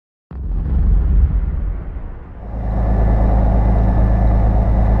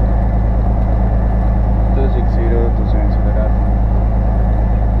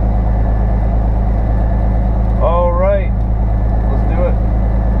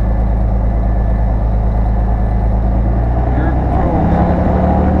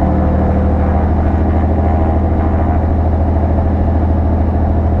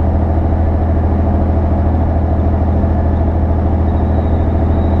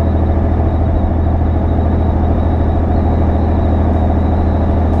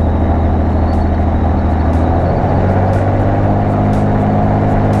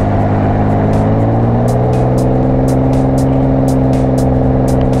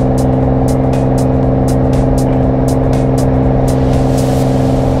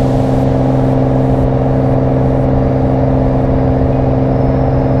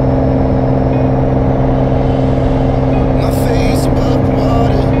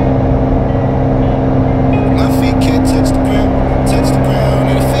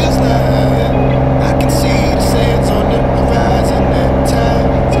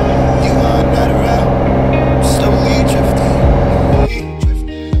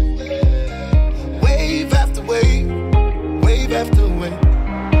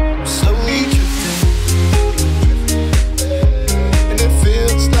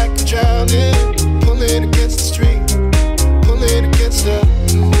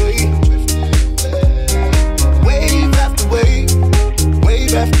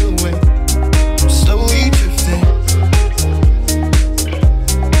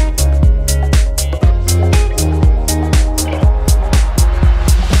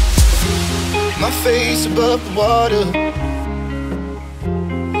My face above the water,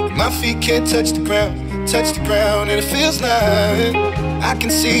 my feet can't touch the ground, and it feels like I can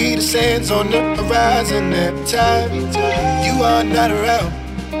see the sands on the horizon every time you are not around.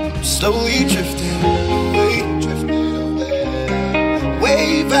 I'm slowly drifting away,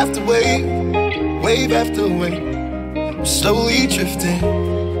 wave after wave, wave after wave. I'm slowly drifting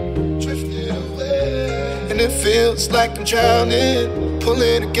away, and it feels like I'm drowning,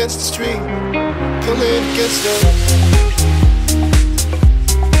 pulling against the stream, pulling against the.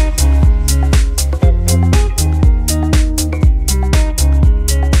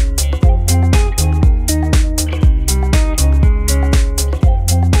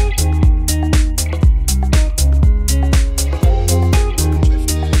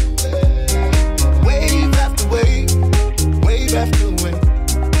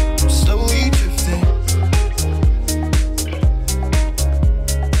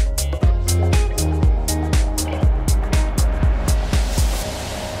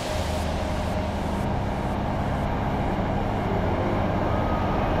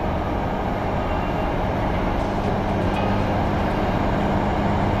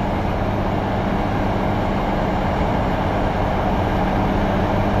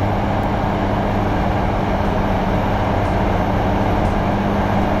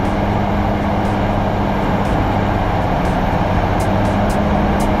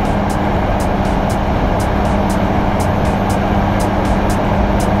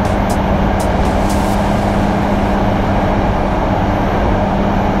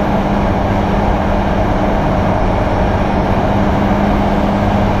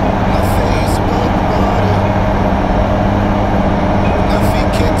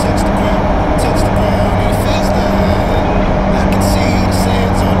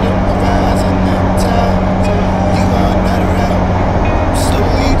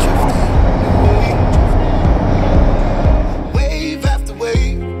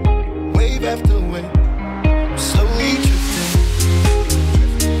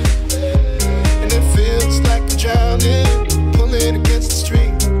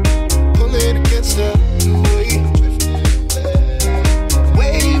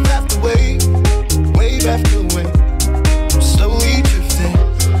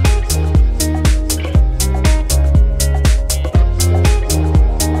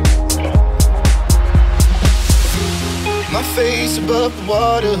 Face above the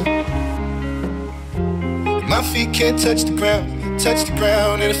water, my feet can't touch the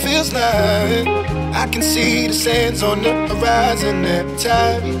ground, and it feels like I can see the sands on the horizon every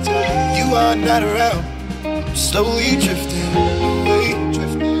time you are not around. I'm slowly drifting away,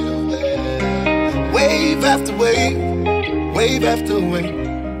 wave after wave, wave after wave.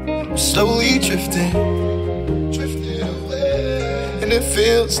 I'm slowly drifting away, and it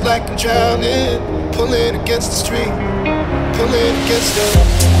feels like I'm drowning, pulling against the stream, pulling against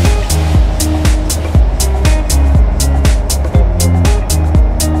the.